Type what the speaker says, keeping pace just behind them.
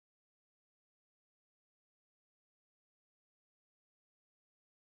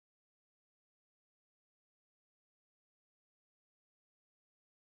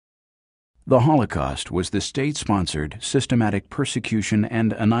The Holocaust was the state-sponsored, systematic persecution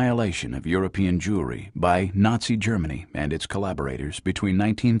and annihilation of European Jewry by Nazi Germany and its collaborators between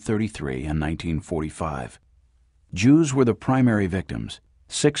 1933 and 1945. Jews were the primary victims.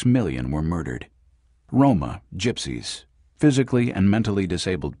 6 million were murdered. Roma, Gypsies, physically and mentally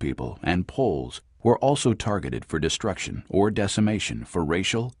disabled people, and Poles were also targeted for destruction or decimation for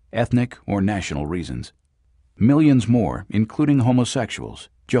racial, ethnic, or national reasons. Millions more, including homosexuals,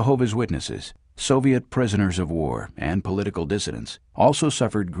 Jehovah's Witnesses, Soviet prisoners of war, and political dissidents, also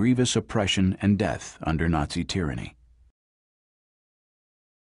suffered grievous oppression and death under Nazi tyranny.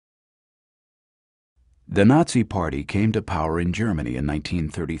 The Nazi Party came to power in Germany in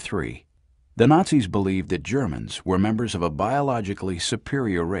 1933. The Nazis believed that Germans were members of a biologically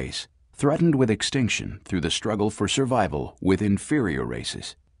superior race, threatened with extinction through the struggle for survival with inferior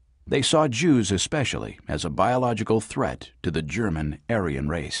races. They saw Jews especially as a biological threat to the German Aryan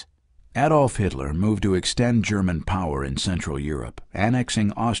race. Adolf Hitler moved to extend German power in Central Europe,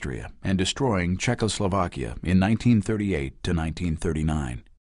 annexing Austria and destroying Czechoslovakia in 1938 to 1939.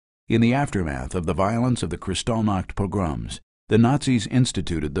 In the aftermath of the violence of the Kristallnacht pogroms, the Nazis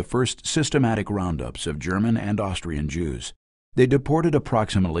instituted the first systematic roundups of German and Austrian Jews. They deported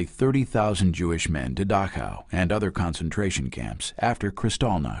approximately 30,000 Jewish men to Dachau and other concentration camps after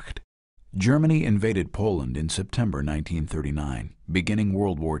Kristallnacht. Germany invaded Poland in September 1939, beginning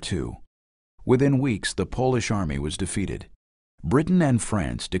World War II. Within weeks, the Polish army was defeated. Britain and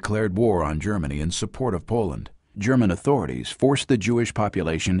France declared war on Germany in support of Poland. German authorities forced the Jewish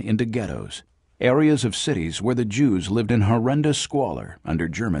population into ghettos, areas of cities where the Jews lived in horrendous squalor under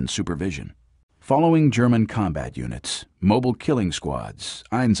German supervision. Following German combat units, mobile killing squads,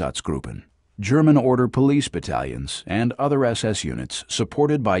 Einsatzgruppen, German order police battalions, and other SS units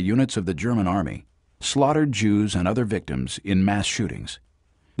supported by units of the German army slaughtered Jews and other victims in mass shootings.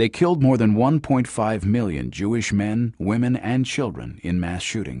 They killed more than 1.5 million Jewish men, women, and children in mass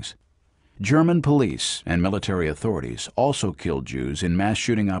shootings. German police and military authorities also killed Jews in mass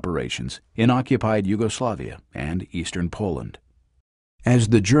shooting operations in occupied Yugoslavia and eastern Poland. As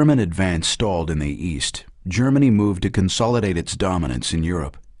the German advance stalled in the east, Germany moved to consolidate its dominance in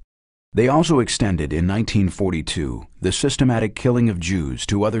Europe. They also extended in 1942 the systematic killing of Jews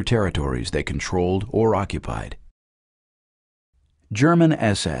to other territories they controlled or occupied. German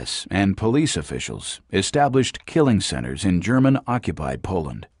SS and police officials established killing centers in German-occupied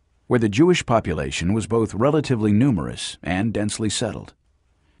Poland, where the Jewish population was both relatively numerous and densely settled.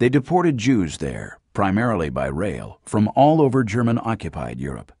 They deported Jews there, primarily by rail, from all over German-occupied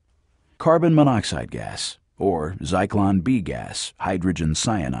Europe. Carbon monoxide gas, or Zyklon B gas, hydrogen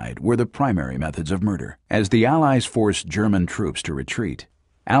cyanide, were the primary methods of murder. As the Allies forced German troops to retreat,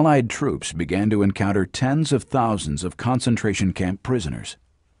 Allied troops began to encounter tens of thousands of concentration camp prisoners.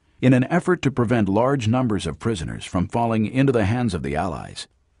 In an effort to prevent large numbers of prisoners from falling into the hands of the Allies,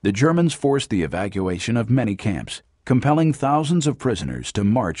 the Germans forced the evacuation of many camps, compelling thousands of prisoners to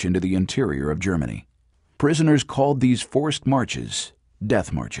march into the interior of Germany. Prisoners called these forced marches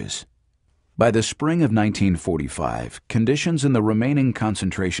death marches. By the spring of 1945, conditions in the remaining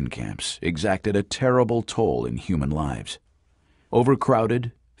concentration camps exacted a terrible toll in human lives.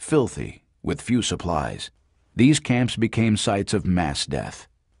 Overcrowded, filthy, with few supplies, these camps became sites of mass death.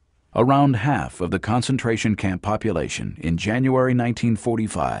 Around half of the concentration camp population in January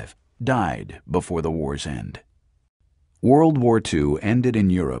 1945 died before the war's end. World War II ended in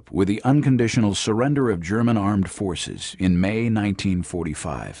Europe with the unconditional surrender of German armed forces in May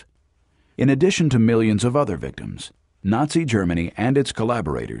 1945. In addition to millions of other victims, Nazi Germany and its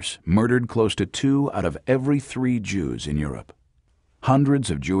collaborators murdered close to 2 out of every 3 Jews in Europe. Hundreds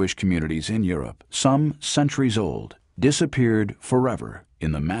of Jewish communities in Europe, some centuries old, disappeared forever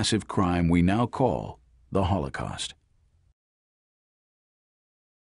in the massive crime we now call the Holocaust.